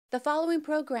The following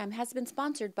program has been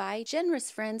sponsored by generous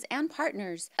friends and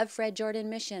partners of Fred Jordan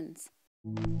Missions.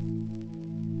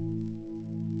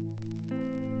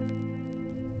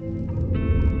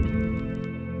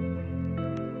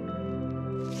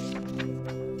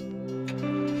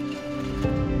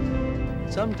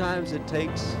 Sometimes it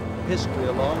takes history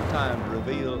a long time to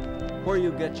reveal where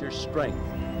you get your strength.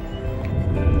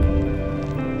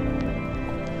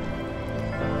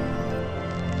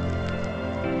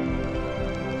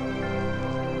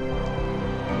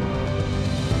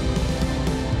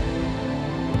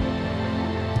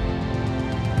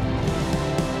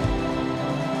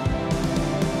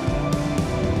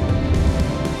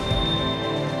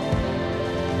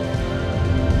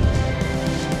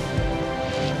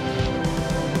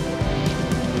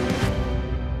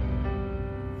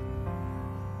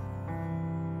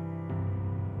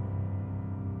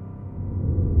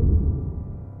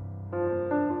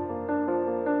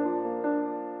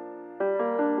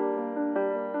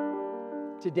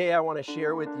 Today I want to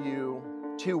share with you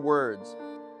two words: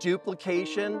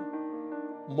 duplication,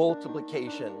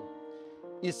 multiplication.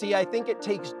 You see, I think it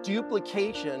takes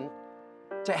duplication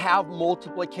to have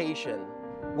multiplication.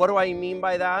 What do I mean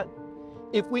by that?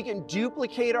 If we can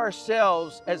duplicate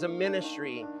ourselves as a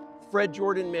ministry, Fred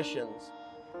Jordan Missions,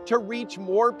 to reach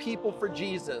more people for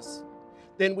Jesus,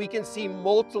 then we can see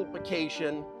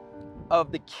multiplication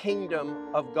of the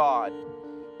kingdom of God.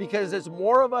 Because as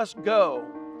more of us go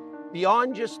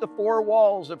beyond just the four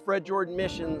walls of Fred Jordan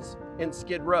Missions in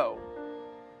Skid Row,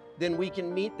 then we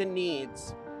can meet the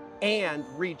needs and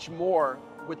reach more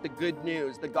with the good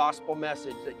news, the gospel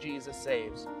message that Jesus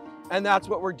saves. And that's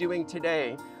what we're doing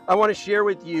today. I want to share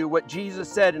with you what Jesus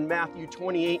said in Matthew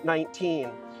 28:19.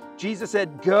 Jesus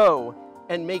said, "Go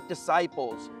and make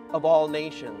disciples of all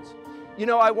nations." You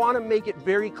know, I want to make it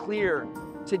very clear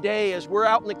today as we're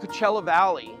out in the Coachella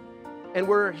Valley and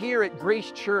we're here at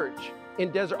Grace Church in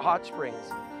Desert Hot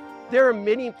Springs. There are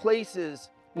many places,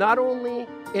 not only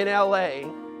in LA,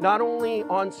 not only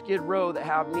on Skid Row that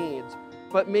have needs,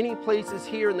 but many places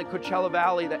here in the Coachella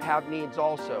Valley that have needs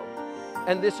also.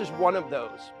 And this is one of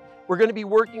those. We're going to be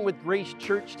working with Grace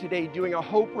Church today doing a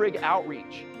Hope Rig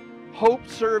outreach. Hope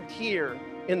served here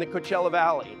in the Coachella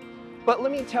Valley. But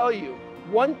let me tell you,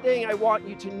 one thing I want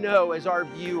you to know as our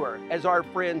viewer, as our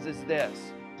friends, is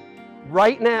this.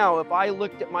 Right now, if I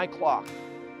looked at my clock,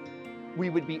 we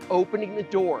would be opening the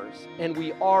doors, and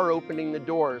we are opening the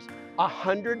doors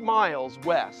 100 miles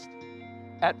west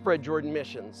at Fred Jordan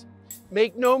Missions.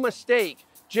 Make no mistake,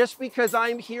 just because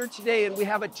I'm here today and we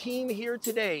have a team here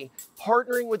today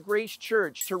partnering with Grace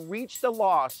Church to reach the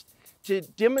lost, to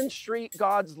demonstrate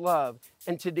God's love,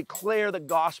 and to declare the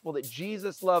gospel that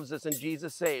Jesus loves us and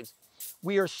Jesus saves,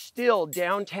 we are still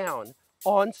downtown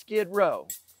on Skid Row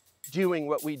doing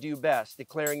what we do best,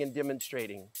 declaring and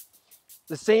demonstrating.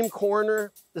 The same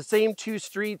corner, the same two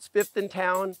streets, Fifth and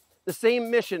Town, the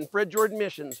same mission, Fred Jordan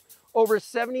Missions. Over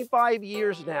 75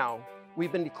 years now,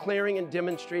 we've been declaring and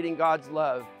demonstrating God's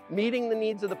love, meeting the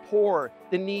needs of the poor,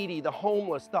 the needy, the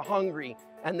homeless, the hungry,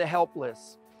 and the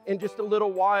helpless. In just a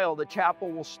little while, the chapel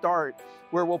will start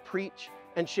where we'll preach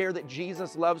and share that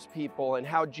Jesus loves people and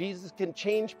how Jesus can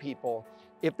change people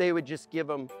if they would just give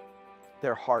them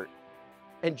their heart.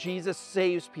 And Jesus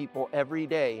saves people every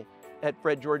day at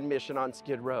Fred Jordan Mission on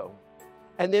Skid Row.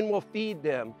 And then we'll feed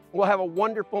them. We'll have a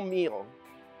wonderful meal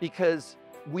because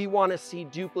we want to see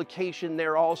duplication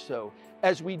there also.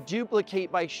 As we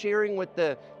duplicate by sharing with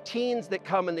the teens that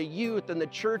come and the youth and the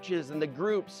churches and the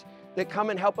groups that come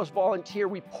and help us volunteer,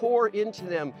 we pour into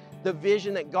them the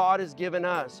vision that God has given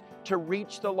us to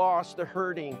reach the lost, the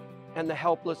hurting, and the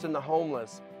helpless and the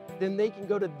homeless. Then they can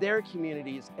go to their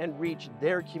communities and reach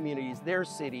their communities, their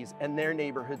cities, and their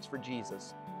neighborhoods for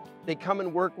Jesus. They come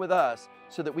and work with us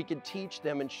so that we can teach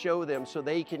them and show them so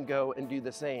they can go and do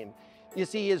the same. You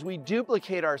see, as we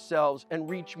duplicate ourselves and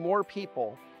reach more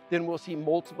people, then we'll see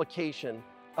multiplication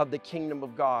of the kingdom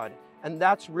of God. And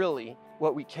that's really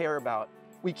what we care about.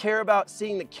 We care about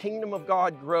seeing the kingdom of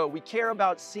God grow. We care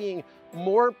about seeing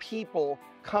more people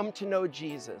come to know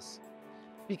Jesus.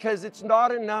 Because it's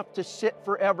not enough to sit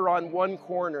forever on one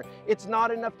corner. It's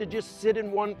not enough to just sit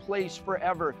in one place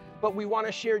forever, but we want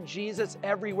to share Jesus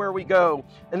everywhere we go.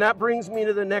 And that brings me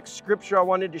to the next scripture I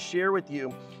wanted to share with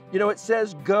you. You know, it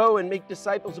says, "Go and make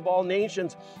disciples of all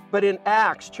nations." But in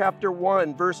Acts chapter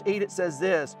 1, verse 8, it says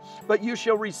this, "But you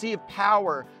shall receive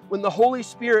power when the Holy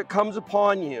Spirit comes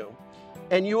upon you,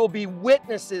 and you will be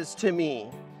witnesses to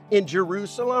me in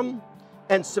Jerusalem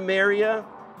and Samaria,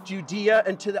 Judea,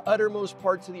 and to the uttermost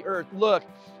parts of the earth." Look,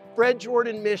 Fred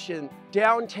Jordan Mission,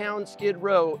 downtown Skid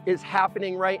Row, is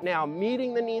happening right now,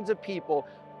 meeting the needs of people,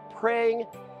 praying,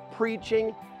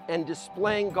 preaching, and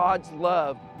displaying God's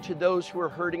love to those who are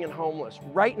hurting and homeless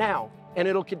right now, and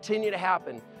it'll continue to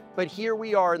happen. But here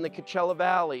we are in the Coachella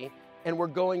Valley, and we're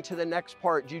going to the next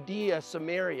part, Judea,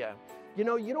 Samaria. You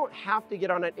know, you don't have to get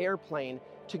on an airplane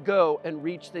to go and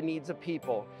reach the needs of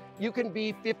people. You can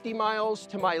be 50 miles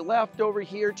to my left over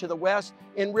here to the west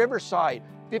in Riverside,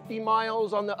 50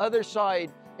 miles on the other side,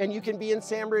 and you can be in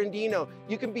San Bernardino,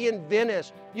 you can be in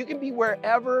Venice, you can be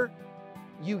wherever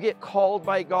you get called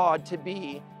by God to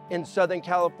be in Southern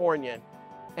California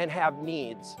and have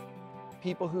needs.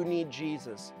 People who need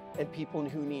Jesus and people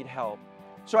who need help.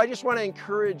 So I just want to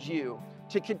encourage you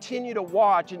to continue to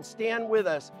watch and stand with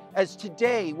us as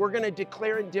today we're going to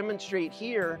declare and demonstrate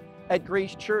here at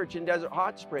Grace Church in Desert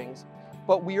Hot Springs,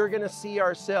 but we are going to see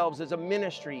ourselves as a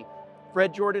ministry,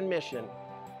 Fred Jordan Mission,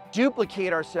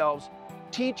 duplicate ourselves,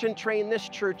 teach and train this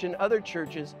church and other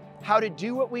churches how to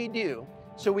do what we do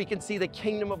so we can see the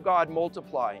kingdom of God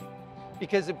multiply.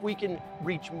 Because if we can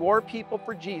reach more people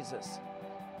for Jesus,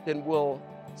 then we'll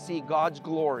see God's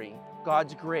glory,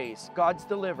 God's grace, God's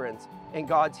deliverance, and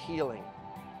God's healing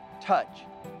touch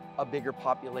a bigger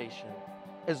population.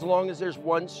 As long as there's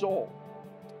one soul,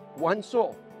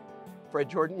 Fred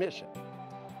Jordan Mission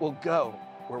will go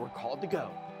where we're called to go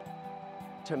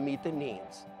to meet the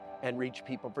needs and reach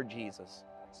people for Jesus.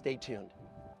 Stay tuned.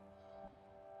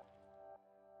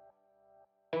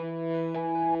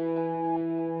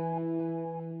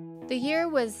 The year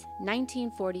was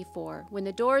 1944 when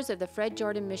the doors of the Fred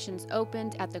Jordan Missions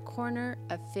opened at the corner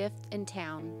of 5th and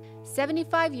Town.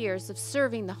 75 years of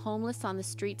serving the homeless on the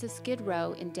streets of Skid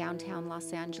Row in downtown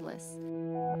Los Angeles.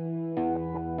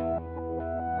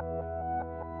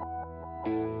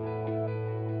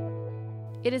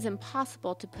 It is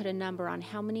impossible to put a number on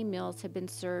how many meals have been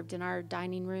served in our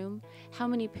dining room, how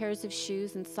many pairs of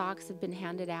shoes and socks have been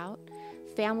handed out,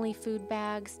 family food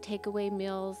bags, takeaway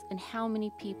meals, and how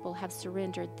many people have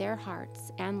surrendered their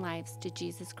hearts and lives to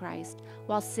Jesus Christ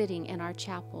while sitting in our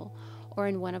chapel or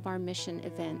in one of our mission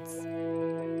events.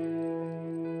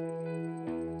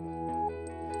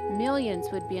 Millions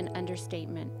would be an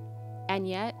understatement. And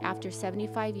yet, after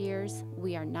 75 years,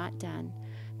 we are not done.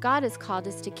 God has called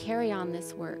us to carry on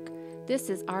this work.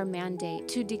 This is our mandate,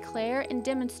 to declare and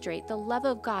demonstrate the love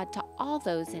of God to all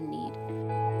those in need.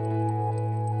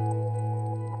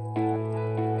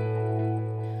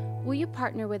 Will you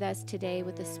partner with us today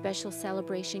with a special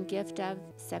celebration gift of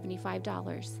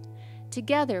 $75?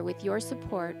 Together with your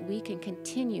support, we can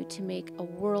continue to make a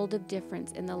world of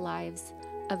difference in the lives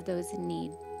of those in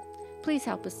need. Please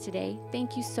help us today.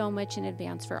 Thank you so much in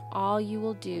advance for all you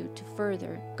will do to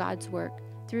further God's work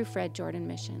through Fred Jordan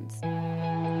Missions.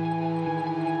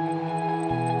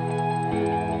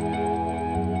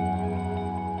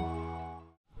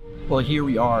 Well, here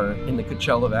we are in the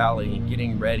Coachella Valley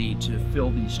getting ready to fill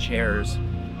these chairs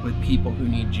with people who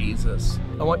need Jesus.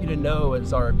 I want you to know,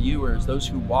 as our viewers, those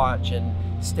who watch and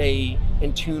stay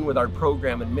in tune with our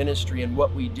program and ministry and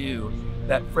what we do,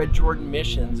 that Fred Jordan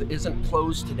Missions isn't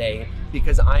closed today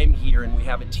because I'm here and we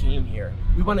have a team here.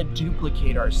 We want to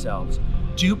duplicate ourselves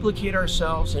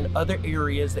in other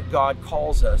areas that God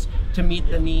calls us to meet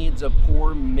the needs of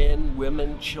poor men,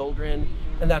 women, children,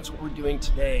 and that's what we're doing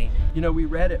today. You know, we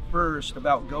read at first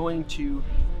about going to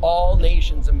all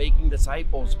nations and making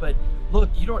disciples, but look,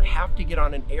 you don't have to get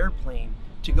on an airplane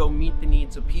to go meet the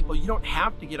needs of people. You don't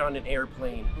have to get on an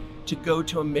airplane to go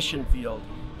to a mission field.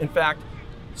 In fact,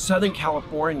 Southern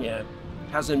California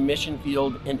has a mission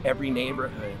field in every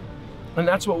neighborhood. And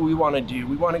that's what we want to do.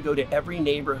 We want to go to every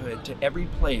neighborhood, to every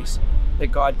place that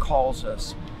God calls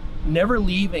us. Never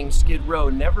leaving Skid Row,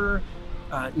 never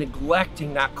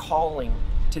neglecting that calling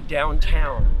to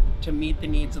downtown to meet the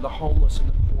needs of the homeless and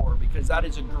the poor, because that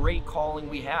is a great calling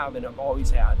we have and have always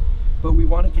had. But we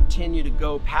want to continue to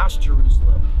go past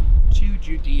Jerusalem to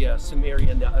Judea,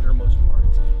 Samaria, and the uttermost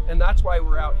parts. And that's why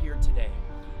we're out here today,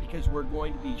 because we're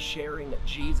going to be sharing that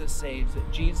Jesus saves,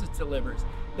 that Jesus delivers,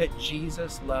 that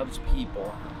Jesus loves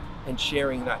people, and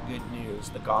sharing that good news,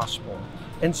 the gospel.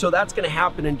 And so that's going to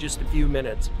happen in just a few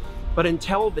minutes. But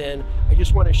until then, I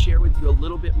just want to share with you a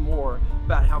little bit more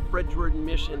about how Fred Jordan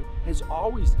Mission has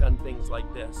always done things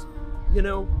like this. You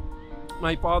know,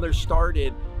 my father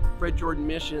started Fred Jordan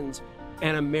Missions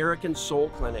and American Soul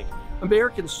Clinic.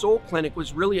 American Soul Clinic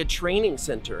was really a training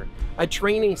center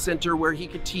where he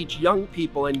could teach young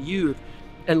people and youth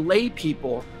and lay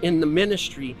people in the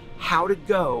ministry how to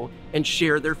go and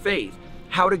share their faith,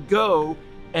 how to go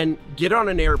and get on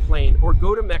an airplane or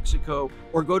go to Mexico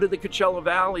or go to the Coachella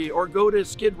Valley or go to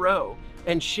Skid Row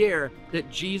and share that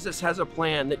Jesus has a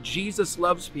plan, that Jesus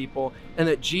loves people, and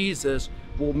that Jesus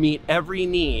will meet every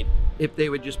need if they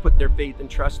would just put their faith and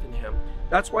trust in him.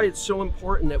 That's why it's so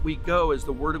important that we go, as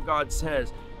the Word of God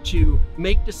says, to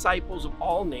make disciples of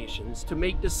all nations, to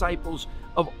make disciples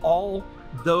of all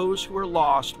those who are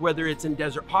lost, whether it's in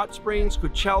Desert Hot Springs,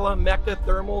 Coachella, Mecca,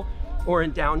 Thermal, or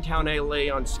in downtown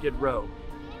LA on Skid Row.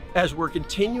 As we're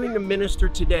continuing to minister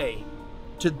today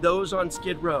to those on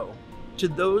Skid Row, to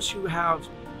those who have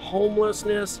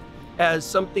homelessness as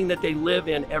something that they live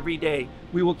in every day,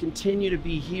 we will continue to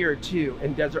be here too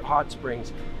in Desert Hot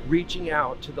Springs, reaching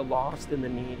out to the lost and the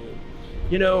needy.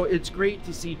 You know, it's great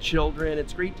to see children,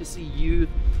 it's great to see youth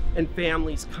and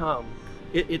families come.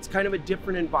 It's kind of a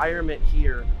different environment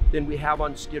here than we have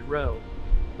on Skid Row,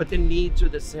 but the needs are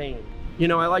the same. You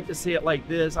know, I like to say it like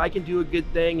this: I can do a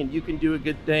good thing and you can do a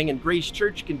good thing and Grace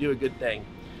Church can do a good thing.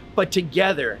 But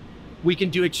together, we can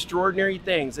do extraordinary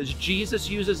things as Jesus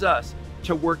uses us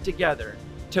to work together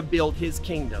to build his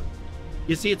kingdom.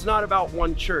 You see, it's not about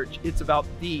one church, it's about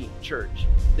the church,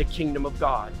 the kingdom of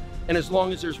God. And as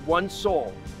long as there's one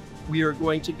soul, we are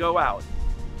going to go out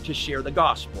to share the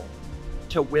gospel,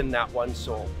 to win that one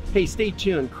soul. Hey, stay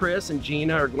tuned. Chris and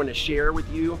Gina are going to share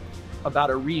with you about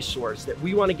a resource that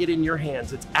we want to get in your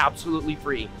hands. It's absolutely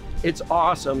free. It's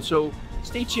awesome. So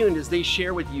stay tuned as they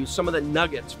share with you some of the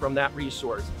nuggets from that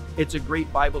resource. It's a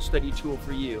great Bible study tool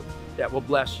for you that will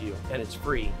bless you, and it's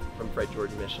free from Fred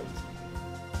Jordan Missions.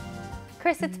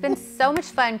 Chris, it's been so much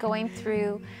fun going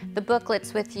through the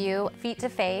booklets with you, Feet to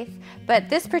Faith, but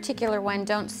this particular one,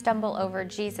 Don't Stumble Over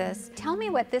Jesus. Tell me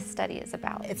what this study is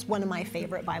about. It's one of my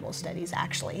favorite Bible studies,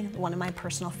 actually, one of my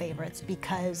personal favorites,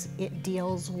 because it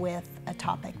deals with a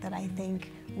topic that I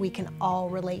think we can all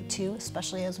relate to,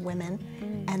 especially as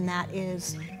women, and that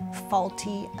is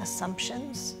faulty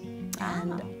assumptions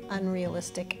and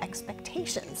unrealistic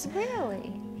expectations.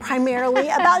 Really? Primarily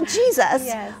about Jesus.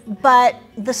 Yes. But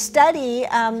the study,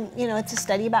 you know, it's a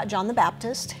study about John the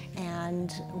Baptist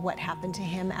and what happened to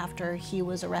him after he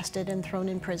was arrested and thrown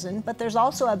in prison. But there's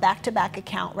also a back-to-back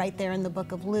account right there in the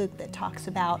book of Luke that talks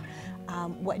about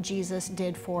what Jesus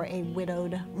did for a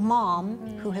widowed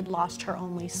mom who had lost her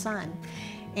only son.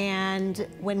 And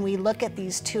when we look at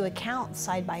these two accounts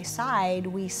side by side,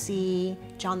 we see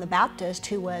John the Baptist,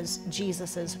 who was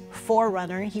Jesus's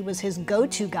forerunner. He was his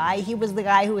go-to guy. He was the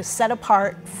guy who was set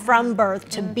apart from birth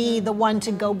to be the one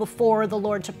to go before the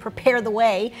Lord, to prepare the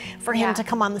way for him to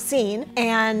come on the scene.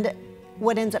 And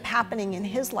what ends up happening in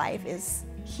his life is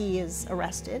he is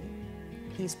arrested,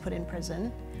 he's put in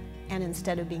prison, and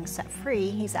instead of being set free,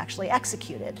 he's actually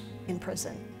executed in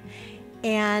prison.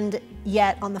 And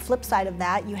yet on the flip side of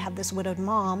that, you have this widowed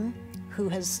mom who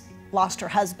has lost her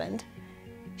husband.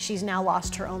 She's now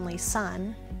lost her only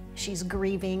son. She's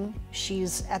grieving.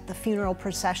 She's at the funeral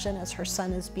procession as her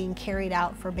son is being carried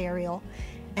out for burial.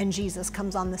 And Jesus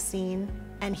comes on the scene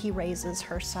and he raises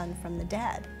her son from the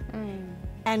dead.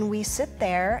 And we sit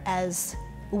there as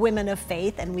women of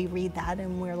faith and we read that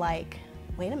and we're like,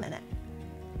 wait a minute,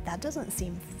 that doesn't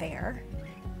seem fair.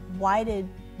 Why did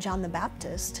John the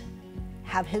Baptist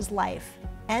have his life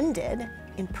ended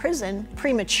in prison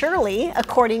prematurely,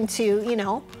 according to, you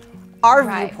know, our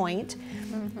viewpoint?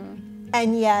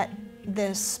 And yet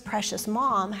this precious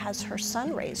mom has her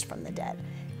son raised from the dead.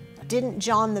 Didn't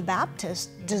John the Baptist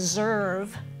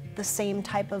deserve the same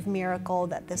type of miracle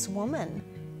that this woman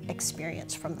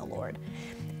experienced from the Lord?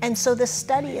 And so this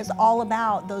study is all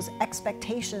about those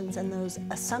expectations and those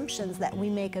assumptions that we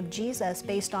make of Jesus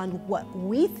based on what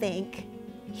we think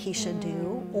he should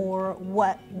do, or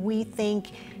what we think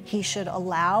he should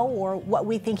allow, or what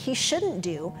we think he shouldn't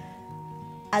do,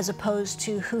 as opposed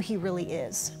to who he really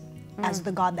is as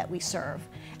the God that we serve.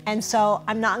 And so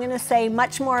I'm not going to say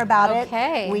much more about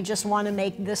it. We just want to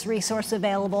make this resource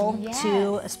available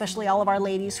to especially all of our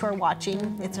ladies who are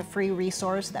watching. It's a free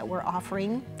resource that we're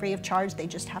offering free of charge. They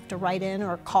just have to write in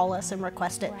or call us and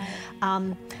request it.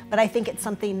 But I think it's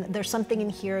something, there's something in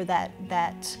here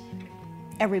that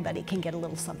everybody can get a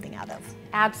little something out of.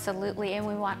 Absolutely, and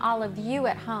we want all of you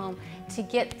at home to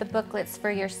get the booklets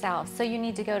for yourself. So you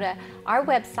need to go to our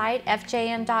website,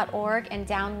 fjm.org, and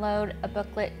download a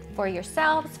booklet for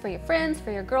yourselves, for your friends, for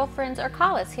your girlfriends, or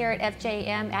call us here at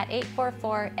FJM at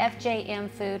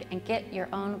 844-FJM-FOOD and get your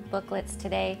own booklets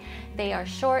today. They are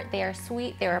short, they are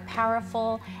sweet, they are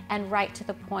powerful, and right to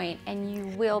the point, and you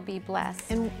will be blessed.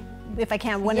 And if I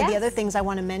can, one of the other things I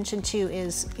want to mention too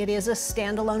is it is a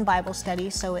standalone Bible study,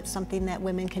 so it's something that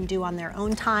women can do on their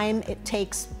own time. It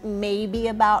takes maybe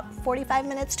about 45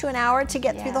 minutes to an hour to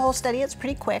get through the whole study. It's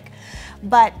pretty quick.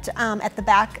 But at the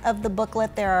back of the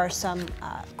booklet there are some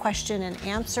question and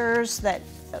answers that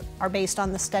are based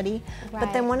on the study.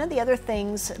 But then one of the other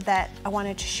things that I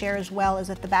wanted to share as well is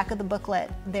at the back of the booklet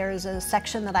there's a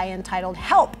section that I entitled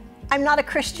Help! I'm not a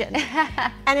Christian.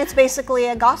 And it's basically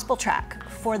a gospel track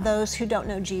for those who don't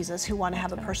know Jesus, who want to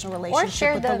have a personal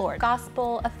relationship with the Lord. Or share the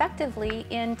gospel effectively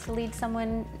to lead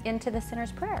someone into the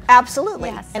sinner's prayer. Absolutely.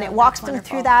 Yeah, so and it walks that's them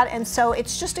through wonderful. that. And so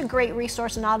it's just a great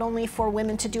resource, not only for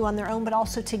women to do on their own, but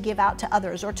also to give out to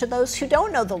others or to those who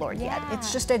don't know the Lord yet.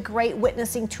 It's just a great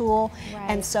witnessing tool.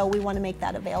 Right. And so we want to make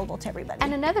that available to everybody.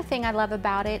 And another thing I love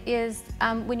about it is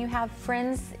when you have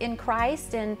friends in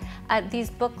Christ, and these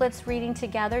booklets reading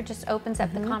together just opens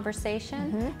up the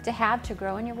conversation to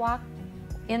grow in your walk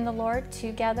in the Lord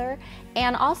together,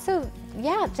 and also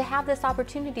to have this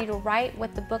opportunity to write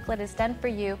what the booklet has done for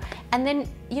you. And then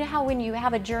you know how when you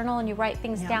have a journal and you write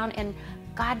things down, and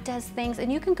God does things,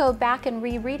 and you can go back and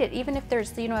reread it, even if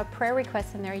there's a prayer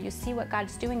request in there, you see what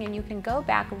God's doing, and you can go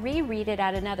back, reread it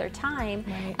at another time,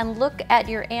 and look at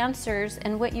your answers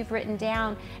and what you've written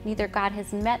down, and either God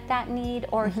has met that need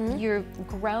or you've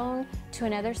grown to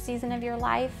another season of your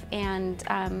life. And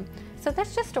so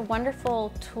that's just a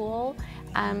wonderful tool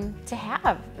to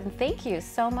have. And thank you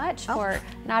so much for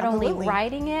not only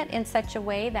writing it in such a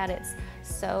way that it's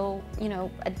so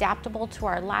adaptable to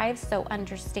our lives, so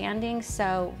understanding,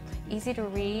 so easy to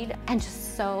read, and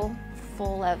just so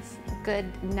full of good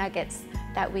nuggets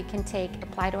that we can take,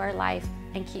 apply to our life,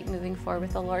 and keep moving forward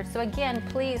with the Lord. So again,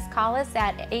 please call us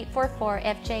at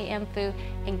 844-FJM-FOO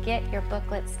and get your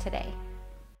booklets today.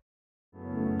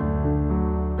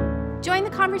 Join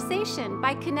the conversation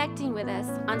by connecting with us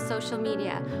on social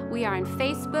media. We are on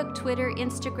Facebook, Twitter,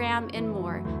 Instagram, and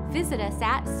more. Visit us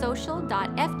at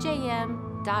social.fjm.org.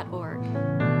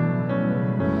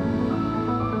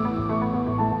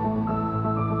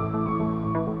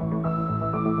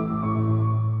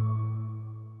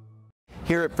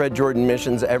 Here at Fred Jordan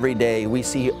Missions every day, we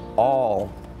see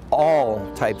all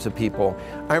types of people.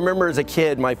 I remember as a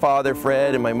kid, my father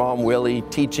Fred and my mom Willie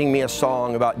teaching me a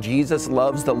song about Jesus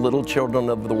loves the little children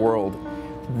of the world.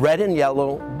 Red and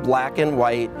yellow, black and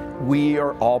white, we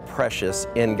are all precious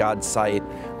in God's sight.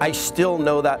 I still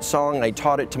know that song. I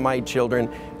taught it to my children,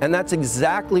 and that's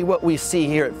exactly what we see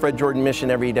here at Fred Jordan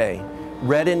Mission every day.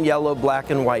 Red and yellow, black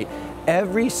and white.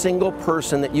 Every single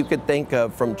person that you could think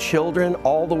of, from children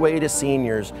all the way to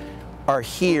seniors, are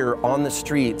here on the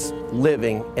streets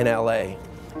living in LA.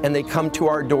 And they come to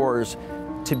our doors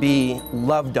to be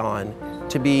loved on,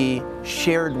 to be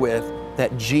shared with,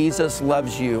 that Jesus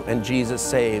loves you and Jesus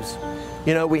saves.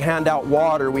 You know, we hand out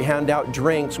water, we hand out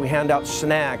drinks, we hand out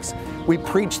snacks, we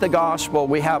preach the gospel,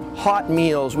 we have hot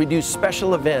meals, we do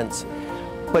special events.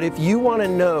 But if you want to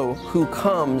know who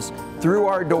comes through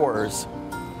our doors,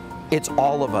 it's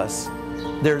all of us.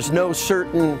 There's no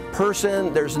certain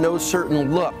person, there's no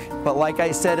certain look. But like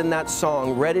I said in that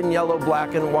song, red and yellow,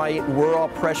 black and white, we're all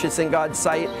precious in God's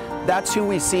sight. That's who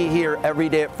we see here every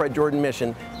day at Fred Jordan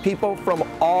Mission. People from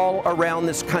all around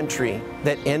this country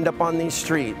that end up on these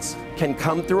streets can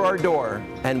come through our door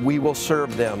and we will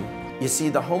serve them. You see,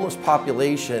 the homeless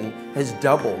population has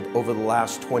doubled over the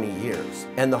last 20 years,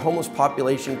 and the homeless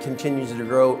population continues to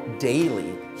grow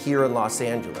daily here in Los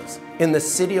Angeles. In the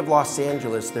city of Los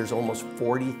Angeles, there's almost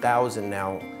 40,000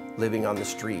 now living on the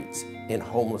streets in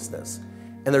homelessness,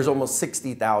 and there's almost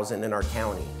 60,000 in our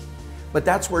county. But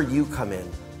that's where you come in,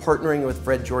 partnering with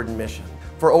Fred Jordan Mission.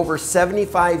 For over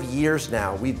 75 years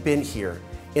now, we've been here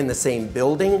in the same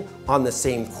building, on the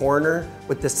same corner,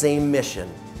 with the same mission: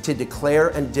 to declare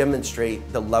and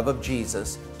demonstrate the love of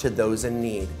Jesus to those in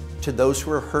need, to those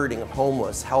who are hurting,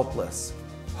 homeless, helpless.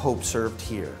 Hope served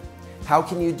here. How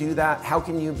can you do that? How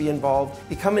can you be involved?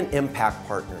 Become an impact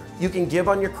partner. You can give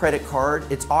on your credit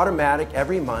card. It's automatic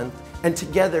every month. And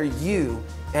together, you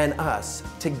and us,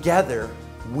 together,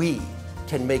 we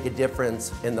can make a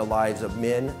difference in the lives of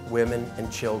men, women,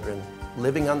 and children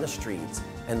living on the streets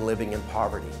and living in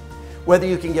poverty. Whether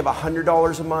you can give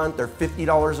 $100 a month or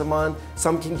 $50 a month,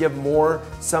 some can give more,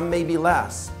 some maybe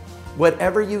less.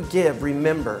 Whatever you give,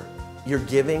 remember, you're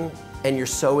giving and you're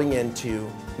sowing into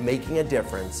making a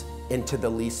difference into the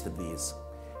least of these.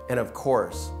 And of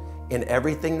course, in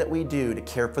everything that we do to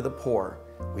care for the poor,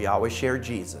 we always share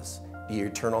Jesus, the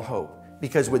eternal hope.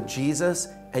 Because with Jesus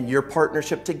and your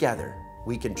partnership together,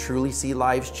 we can truly see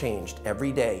lives changed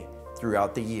every day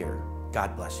throughout the year.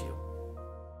 God bless you.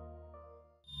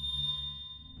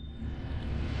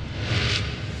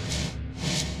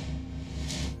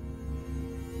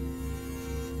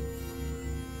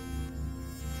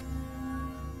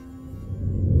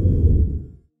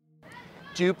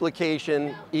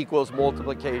 Duplication equals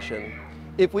multiplication.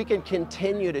 If we can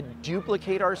continue to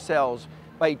duplicate ourselves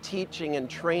by teaching and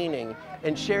training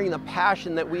and sharing the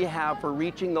passion that we have for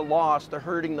reaching the lost, the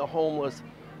hurting, the homeless,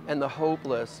 and the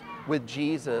hopeless, with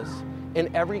Jesus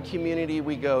in every community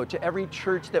we go, to every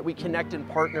church that we connect and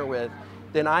partner with,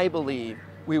 then I believe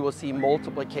we will see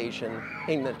multiplication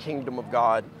in the kingdom of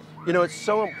God. You know, it's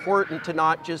so important to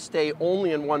not just stay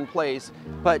only in one place,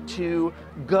 but to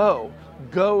go.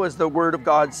 Go, as the Word of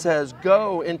God says,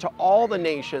 go into all the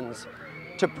nations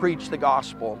to preach the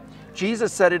gospel.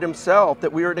 Jesus said it himself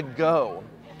that we are to go.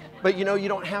 But you know, you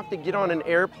don't have to get on an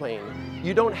airplane.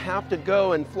 You don't have to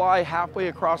go and fly halfway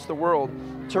across the world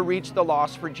to reach the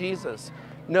lost for Jesus.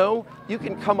 No, you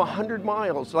can come 100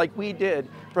 miles like we did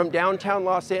from downtown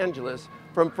Los Angeles,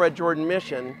 from Fred Jordan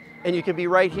Mission, and you can be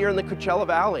right here in the Coachella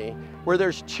Valley, where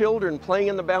there's children playing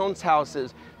in the bounce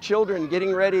houses, children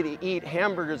getting ready to eat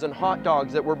hamburgers and hot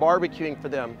dogs that we're barbecuing for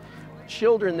them,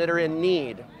 children that are in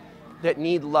need, that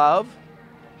need love.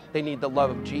 They need the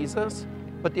love of Jesus,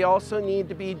 but they also need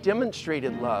to be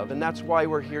demonstrated love, and that's why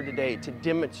we're here today, to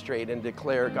demonstrate and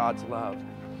declare God's love.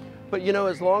 But you know,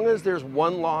 as long as there's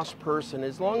one lost person,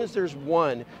 as long as there's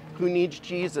one who needs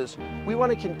Jesus, we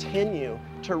want to continue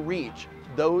to reach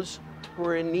those who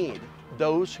are in need,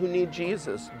 those who need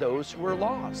Jesus, those who are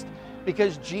lost.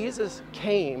 Because Jesus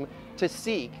came to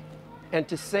seek and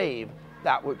to save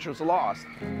that which was lost.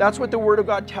 That's what the Word of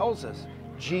God tells us.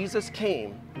 Jesus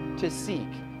came to seek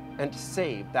and to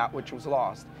save that which was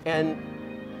lost. And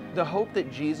the hope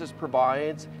that Jesus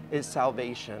provides is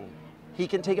salvation. He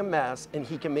can take a mess and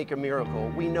he can make a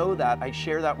miracle. We know that. I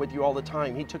share that with you all the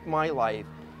time. He took my life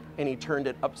and he turned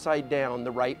it upside down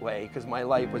the right way, because my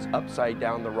life was upside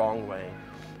down the wrong way.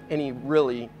 And he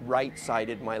really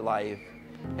right-sided my life.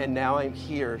 And now I'm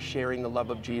here sharing the love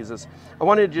of Jesus. I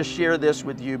wanted to just share this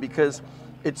with you because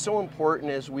it's so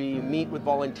important as we meet with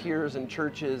volunteers and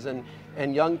churches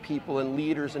and young people and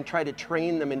leaders and try to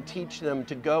train them and teach them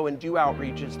to go and do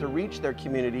outreaches to reach their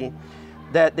community,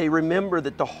 that they remember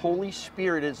that the Holy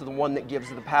Spirit is the one that gives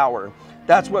the power.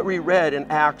 That's what we read in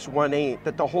Acts 1:8,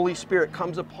 that the Holy Spirit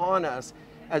comes upon us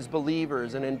as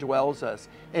believers and indwells us.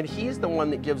 And He's the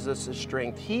one that gives us the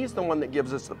strength. He's the one that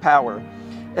gives us the power.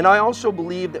 And I also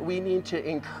believe that we need to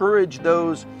encourage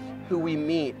those who we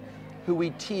meet, who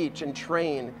we teach and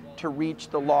train to reach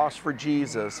the lost for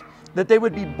Jesus, that they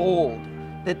would be bold,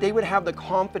 that they would have the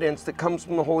confidence that comes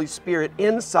from the Holy Spirit,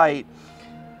 insight,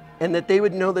 and that they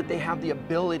would know that they have the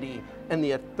ability and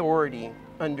the authority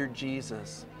under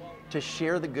Jesus to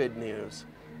share the good news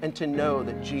and to know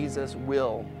that Jesus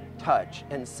will touch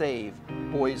and save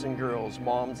boys and girls,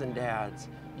 moms and dads,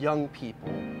 young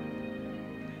people.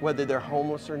 Whether they're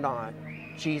homeless or not,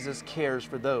 Jesus cares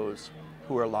for those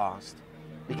who are lost,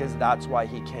 because that's why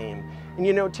He came. And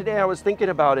you know, today I was thinking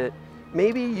about it.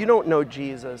 Maybe you don't know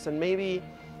Jesus, and maybe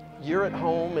you're at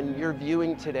home and you're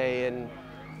viewing today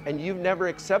and you've never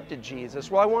accepted Jesus.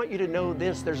 Well, I want you to know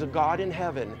this: there's a God in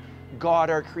heaven,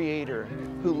 God our Creator,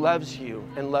 who loves you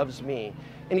and loves me.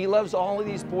 And He loves all of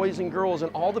these boys and girls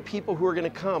and all the people who are going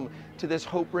to come to this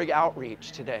Hope Rig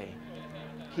outreach today.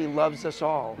 He loves us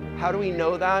all. How do we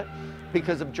know that?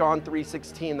 Because of John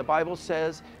 3:16. The Bible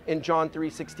says in John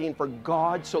 3:16, "For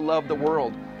God so loved the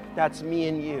world," that's me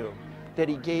and you, "that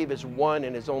He gave His one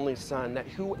and His only Son, that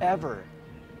whoever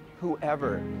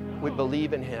would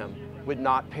believe in Him would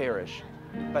not perish,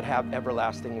 but have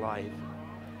everlasting life."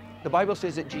 The Bible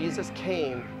says that Jesus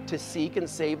came to seek and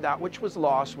save that which was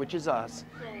lost, which is us,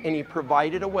 and He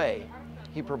provided a way,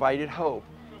 He provided hope,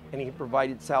 and He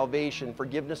provided salvation,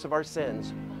 forgiveness of our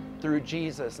sins through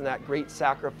Jesus and that great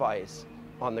sacrifice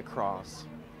on the cross.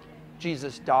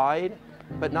 Jesus died,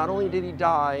 but not only did He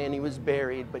die and He was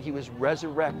buried, but He was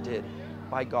resurrected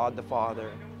by God the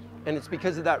Father. And it's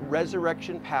because of that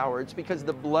resurrection power, it's because of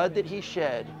the blood that He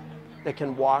shed that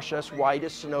can wash us white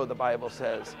as snow, the Bible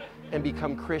says, and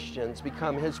become Christians,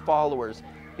 become His followers,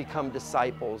 become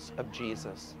disciples of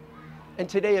Jesus. And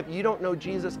today, if you don't know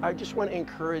Jesus, I just want to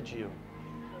encourage you.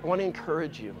 I want to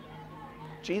encourage you.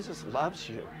 Jesus loves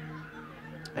you.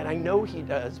 And I know He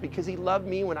does, because He loved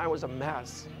me when I was a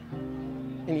mess.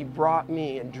 And He brought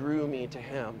me and drew me to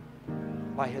Him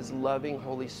by His loving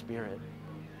Holy Spirit.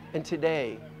 And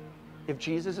today, if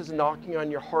Jesus is knocking on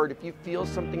your heart, if you feel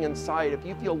something inside, if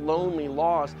you feel lonely,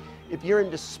 lost, if you're in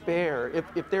despair,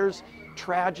 if there's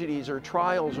tragedies or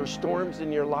trials or storms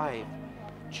in your life,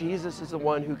 Jesus is the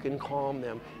one who can calm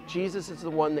them. Jesus is the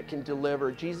one that can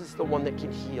deliver. Jesus is the one that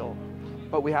can heal.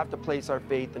 But we have to place our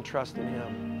faith and trust in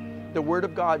Him. The Word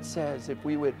of God says if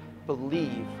we would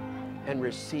believe and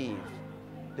receive,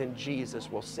 then Jesus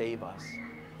will save us,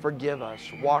 forgive us,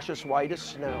 wash us white as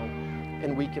snow,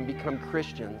 and we can become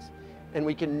Christians. And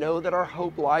we can know that our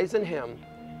hope lies in Him,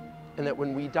 and that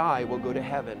when we die, we'll go to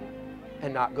heaven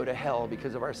and not go to hell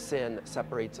because of our sin that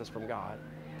separates us from God.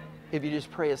 If you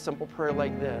just pray a simple prayer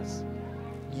like this: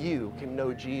 you can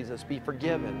know Jesus, be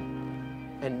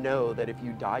forgiven, and know that if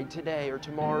you died today or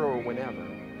tomorrow or whenever,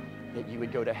 that you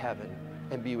would go to heaven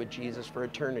and be with Jesus for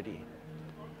eternity.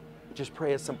 Just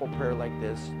pray a simple prayer like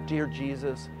this. Dear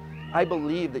Jesus, I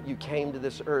believe that you came to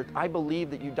this earth. I believe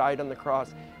that you died on the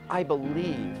cross. I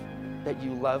believe that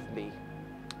you love me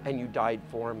and you died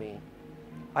for me.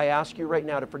 I ask you right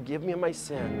now to forgive me of my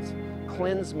sins,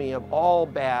 cleanse me of all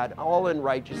bad, all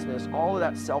unrighteousness, all of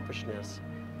that selfishness.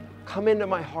 Come into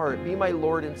my heart, be my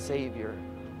Lord and Savior.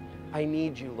 I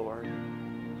need you, Lord,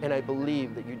 and I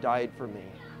believe that you died for me.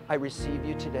 I receive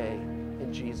you today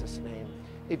in Jesus' name.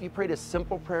 If you prayed a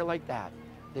simple prayer like that,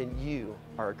 then you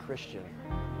are a Christian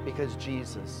because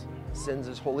Jesus sends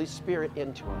his Holy Spirit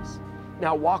into us.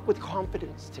 Now walk with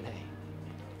confidence today.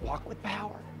 Walk with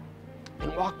power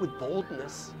and walk with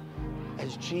boldness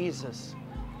as Jesus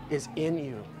is in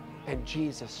you, and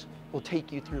Jesus will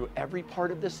take you through every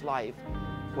part of this life,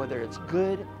 whether it's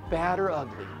good, bad, or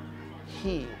ugly.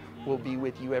 He will be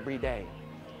with you every day.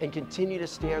 And continue to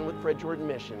stand with Fred Jordan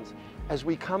Missions as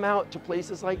we come out to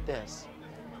places like this,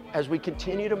 as we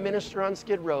continue to minister on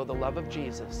Skid Row, the love of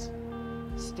Jesus.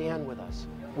 Stand with us.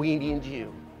 We need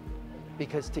you,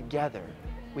 because together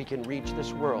we can reach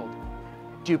this world,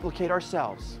 duplicate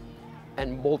ourselves,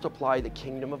 and multiply the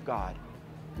kingdom of God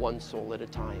one soul at a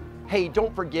time. Hey,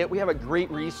 don't forget, we have a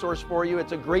great resource for you.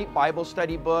 It's a great Bible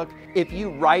study book. If you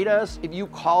write us, if you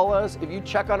call us, if you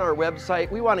check on our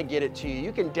website, we want to get it to you.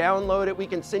 You can download it. We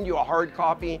can send you a hard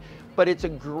copy, but it's a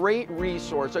great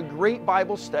resource, a great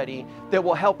Bible study that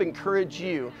will help encourage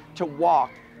you to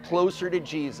walk closer to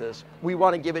Jesus. We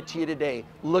want to give it to you today.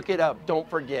 Look it up. Don't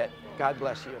forget. God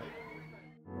bless you.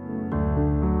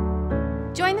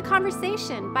 Join the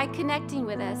conversation by connecting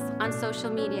with us on social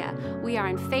media. We are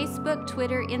on Facebook,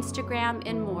 Twitter, Instagram,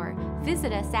 and more.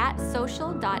 Visit us at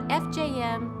social.fjm.org.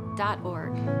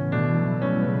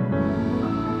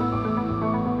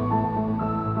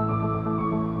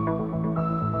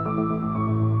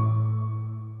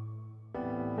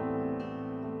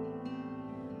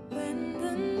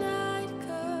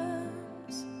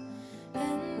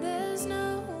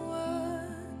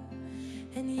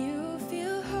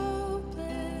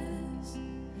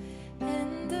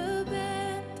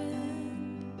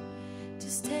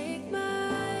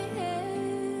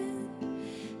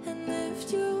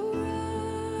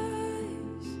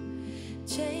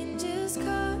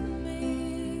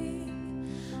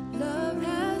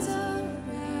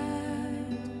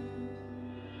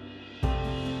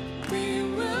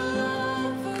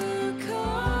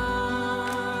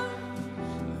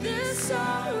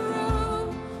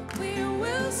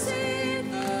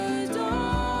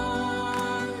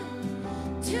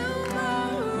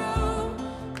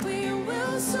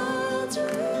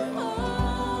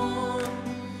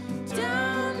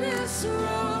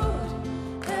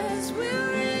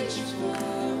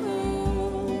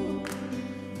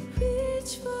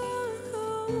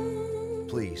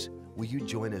 Please, will you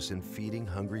join us in feeding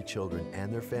hungry children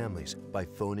and their families by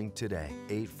phoning today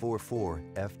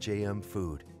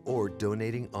 844-FJM-FOOD or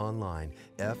donating online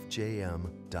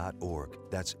fjm.org.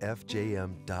 That's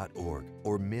fjm.org.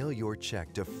 Or mail your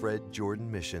check to Fred Jordan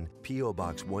Mission, P.O.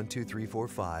 Box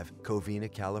 12345,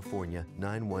 Covina, California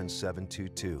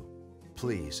 91722.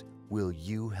 Please, will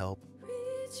you help?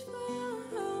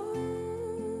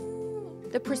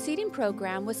 The preceding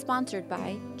program was sponsored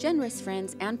by generous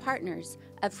friends and partners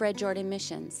of Fred Jordan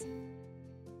Missions.